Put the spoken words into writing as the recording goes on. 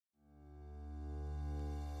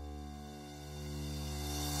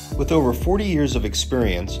With over 40 years of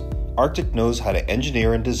experience, Arctic knows how to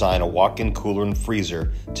engineer and design a walk-in cooler and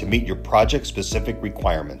freezer to meet your project-specific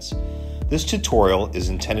requirements. This tutorial is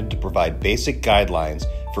intended to provide basic guidelines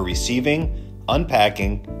for receiving,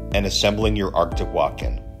 unpacking, and assembling your Arctic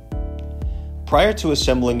walk-in. Prior to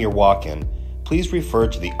assembling your walk-in, please refer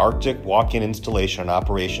to the Arctic Walk-in Installation and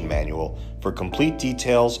Operation Manual for complete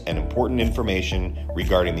details and important information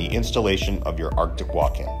regarding the installation of your Arctic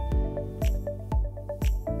walk-in.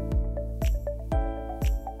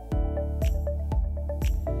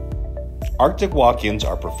 Arctic walk-ins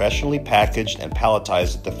are professionally packaged and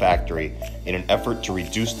palletized at the factory in an effort to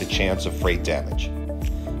reduce the chance of freight damage.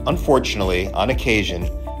 Unfortunately, on occasion,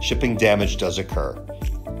 shipping damage does occur.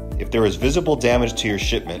 If there is visible damage to your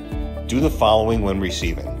shipment, do the following when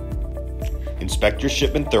receiving. Inspect your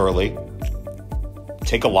shipment thoroughly.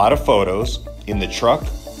 Take a lot of photos in the truck,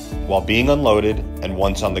 while being unloaded, and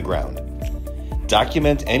once on the ground.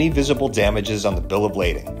 Document any visible damages on the bill of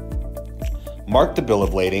lading. Mark the bill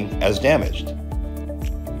of lading as damaged.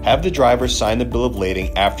 Have the driver sign the bill of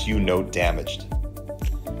lading after you note damaged.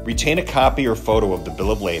 Retain a copy or photo of the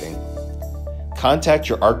bill of lading. Contact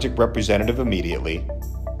your Arctic representative immediately.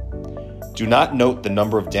 Do not note the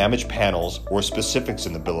number of damaged panels or specifics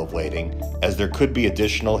in the bill of lading, as there could be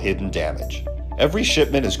additional hidden damage. Every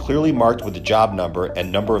shipment is clearly marked with the job number and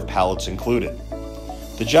number of pallets included.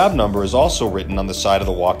 The job number is also written on the side of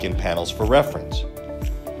the walk-in panels for reference.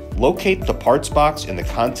 Locate the parts box in the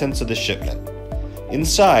contents of the shipment.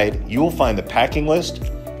 Inside, you will find the packing list,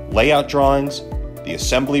 layout drawings, the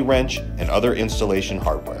assembly wrench, and other installation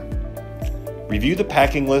hardware. Review the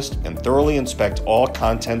packing list and thoroughly inspect all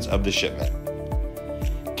contents of the shipment.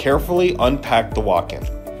 Carefully unpack the walk-in.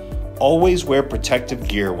 Always wear protective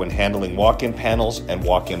gear when handling walk-in panels and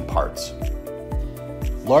walk-in parts.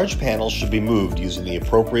 Large panels should be moved using the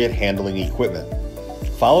appropriate handling equipment.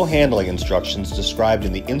 Follow handling instructions described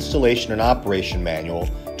in the Installation and Operation Manual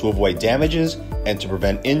to avoid damages and to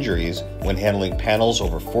prevent injuries when handling panels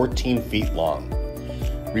over 14 feet long.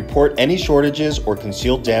 Report any shortages or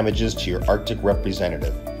concealed damages to your Arctic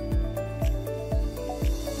representative.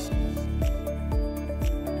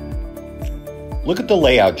 Look at the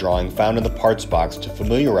layout drawing found in the parts box to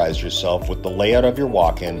familiarize yourself with the layout of your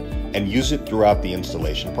walk-in and use it throughout the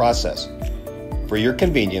installation process. For your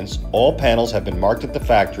convenience, all panels have been marked at the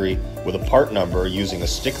factory with a part number using a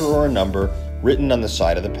sticker or a number written on the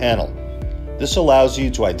side of the panel. This allows you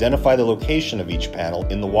to identify the location of each panel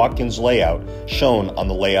in the walk-in's layout shown on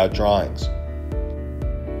the layout drawings.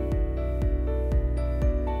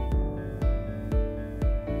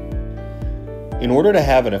 In order to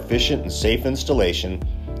have an efficient and safe installation,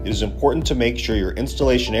 it is important to make sure your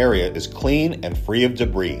installation area is clean and free of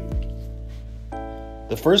debris.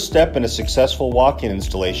 The first step in a successful walk-in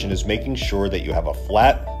installation is making sure that you have a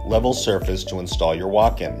flat, level surface to install your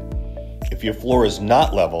walk-in. If your floor is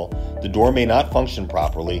not level, the door may not function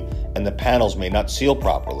properly and the panels may not seal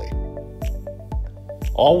properly.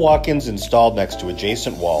 All walk-ins installed next to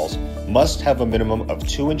adjacent walls must have a minimum of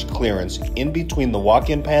 2-inch clearance in between the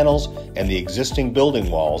walk-in panels and the existing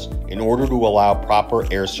building walls in order to allow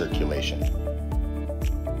proper air circulation.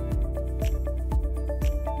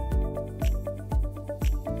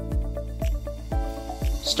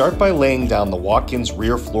 Start by laying down the walk-in's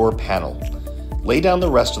rear floor panel. Lay down the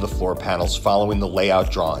rest of the floor panels following the layout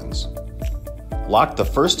drawings. Lock the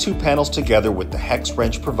first 2 panels together with the hex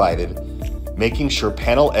wrench provided, making sure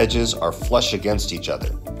panel edges are flush against each other.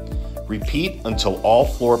 Repeat until all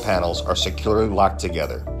floor panels are securely locked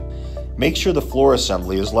together. Make sure the floor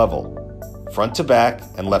assembly is level, front to back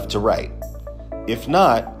and left to right. If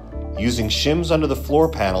not, using shims under the floor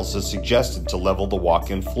panels is suggested to level the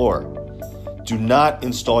walk-in floor. Do not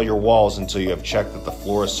install your walls until you have checked that the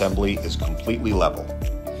floor assembly is completely level.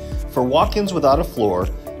 For walk-ins without a floor,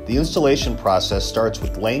 the installation process starts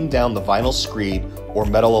with laying down the vinyl screed or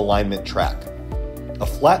metal alignment track. A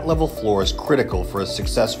flat level floor is critical for a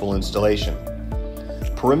successful installation.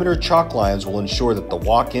 Perimeter chalk lines will ensure that the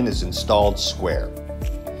walk-in is installed square.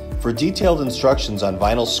 For detailed instructions on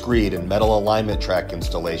vinyl screed and metal alignment track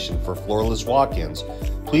installation for floorless walk-ins,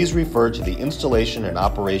 please refer to the Installation and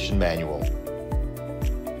Operation Manual.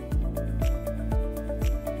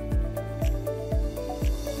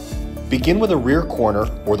 Begin with a rear corner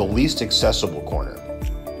or the least accessible corner.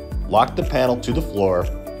 Lock the panel to the floor,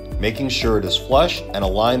 making sure it is flush and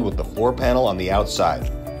aligned with the floor panel on the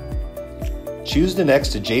outside. Choose the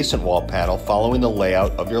next adjacent wall panel following the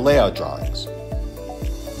layout of your layout drawings.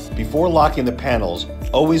 Before locking the panels,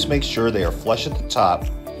 always make sure they are flush at the top,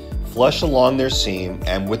 flush along their seam,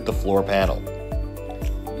 and with the floor panel.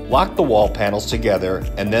 Lock the wall panels together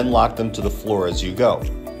and then lock them to the floor as you go.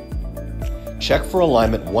 Check for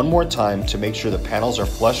alignment one more time to make sure the panels are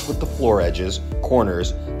flush with the floor edges,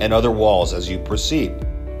 corners, and other walls as you proceed.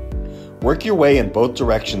 Work your way in both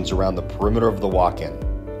directions around the perimeter of the walk-in.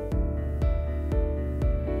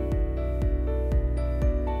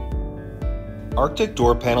 Arctic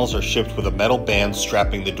door panels are shipped with a metal band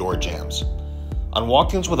strapping the door jambs. On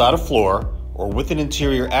walk-ins without a floor, or with an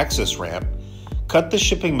interior access ramp, cut the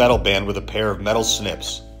shipping metal band with a pair of metal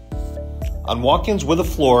snips. On walk-ins with a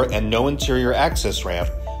floor and no interior access ramp,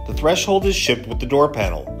 the threshold is shipped with the door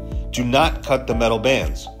panel. Do not cut the metal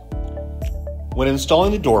bands. When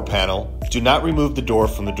installing the door panel, do not remove the door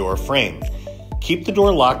from the door frame. Keep the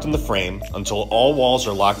door locked in the frame until all walls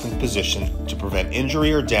are locked in position to prevent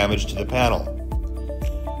injury or damage to the panel.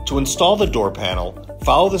 To install the door panel,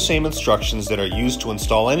 follow the same instructions that are used to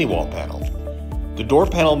install any wall panel. The door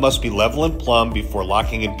panel must be level and plumb before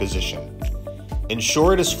locking in position.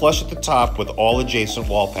 Ensure it is flush at the top with all adjacent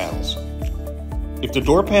wall panels. If the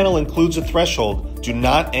door panel includes a threshold, do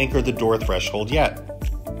not anchor the door threshold yet.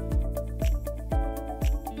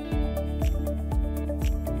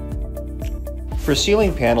 For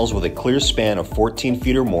ceiling panels with a clear span of 14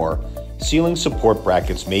 feet or more, ceiling support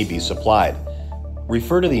brackets may be supplied.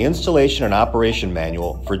 Refer to the Installation and Operation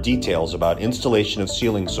Manual for details about installation of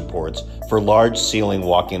ceiling supports for large ceiling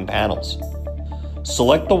walk-in panels.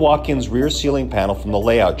 Select the walk-in's rear ceiling panel from the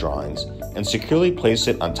layout drawings and securely place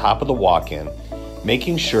it on top of the walk-in,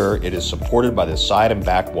 making sure it is supported by the side and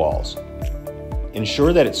back walls.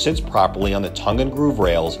 Ensure that it sits properly on the tongue and groove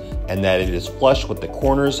rails and that it is flush with the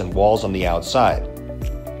corners and walls on the outside.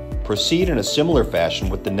 Proceed in a similar fashion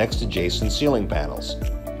with the next adjacent ceiling panels.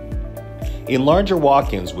 In larger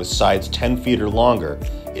walk-ins with sides 10 feet or longer,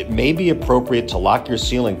 it may be appropriate to lock your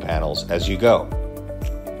ceiling panels as you go.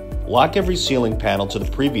 Lock every ceiling panel to the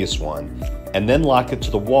previous one, and then lock it to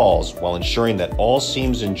the walls while ensuring that all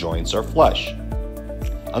seams and joints are flush.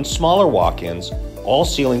 On smaller walk-ins, all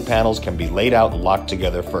ceiling panels can be laid out and locked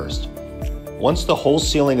together first. Once the whole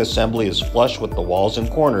ceiling assembly is flush with the walls and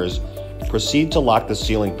corners, proceed to lock the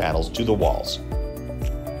ceiling panels to the walls.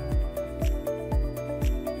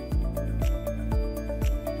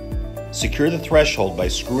 Secure the threshold by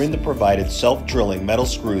screwing the provided self-drilling metal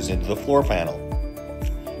screws into the floor panel.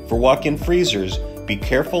 For walk-in freezers, be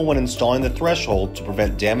careful when installing the threshold to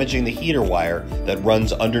prevent damaging the heater wire that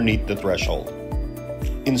runs underneath the threshold.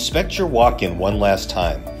 Inspect your walk-in one last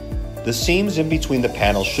time. The seams in between the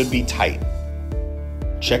panels should be tight.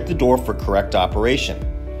 Check the door for correct operation.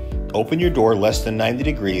 Open your door less than 90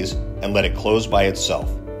 degrees and let it close by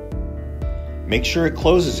itself. Make sure it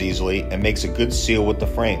closes easily and makes a good seal with the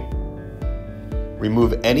frame.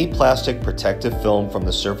 Remove any plastic protective film from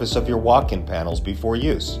the surface of your walk-in panels before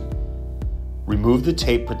use. Remove the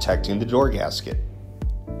tape protecting the door gasket.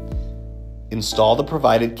 Install the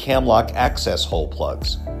provided Camlock access hole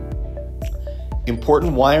plugs.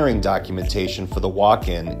 Important wiring documentation for the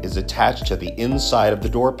walk-in is attached to the inside of the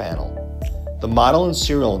door panel. The model and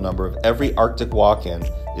serial number of every Arctic walk-in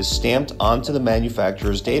is stamped onto the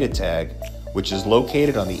manufacturer's data tag, which is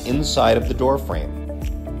located on the inside of the door frame.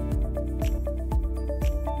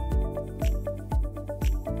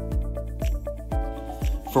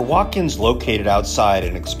 For walk-ins located outside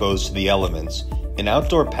and exposed to the elements, an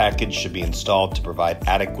outdoor package should be installed to provide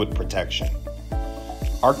adequate protection.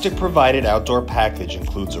 Arctic provided outdoor package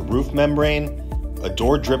includes a roof membrane, a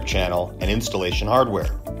door drip channel, and installation hardware.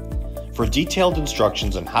 For detailed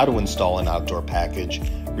instructions on how to install an outdoor package,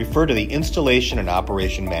 refer to the Installation and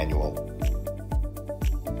Operation Manual.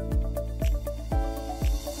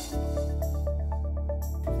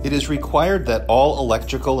 It is required that all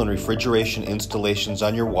electrical and refrigeration installations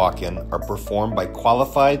on your walk-in are performed by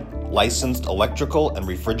qualified, licensed electrical and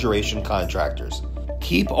refrigeration contractors.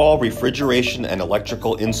 Keep all refrigeration and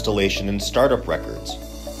electrical installation and startup records.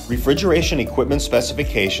 Refrigeration equipment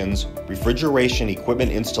specifications, refrigeration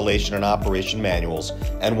equipment installation and operation manuals,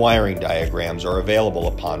 and wiring diagrams are available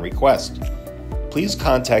upon request. Please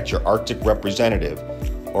contact your Arctic representative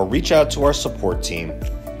or reach out to our support team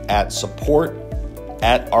at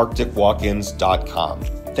support@arcticwalkins.com.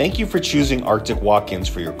 Thank you for choosing Arctic Walk-ins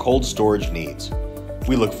for your cold storage needs.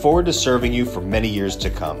 We look forward to serving you for many years to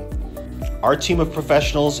come. Our team of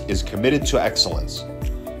professionals is committed to excellence.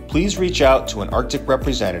 Please reach out to an Arctic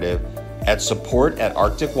representative at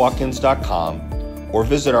support@arcticwalkins.com or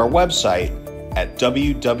visit our website at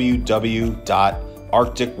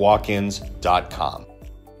www.arcticwalkins.com.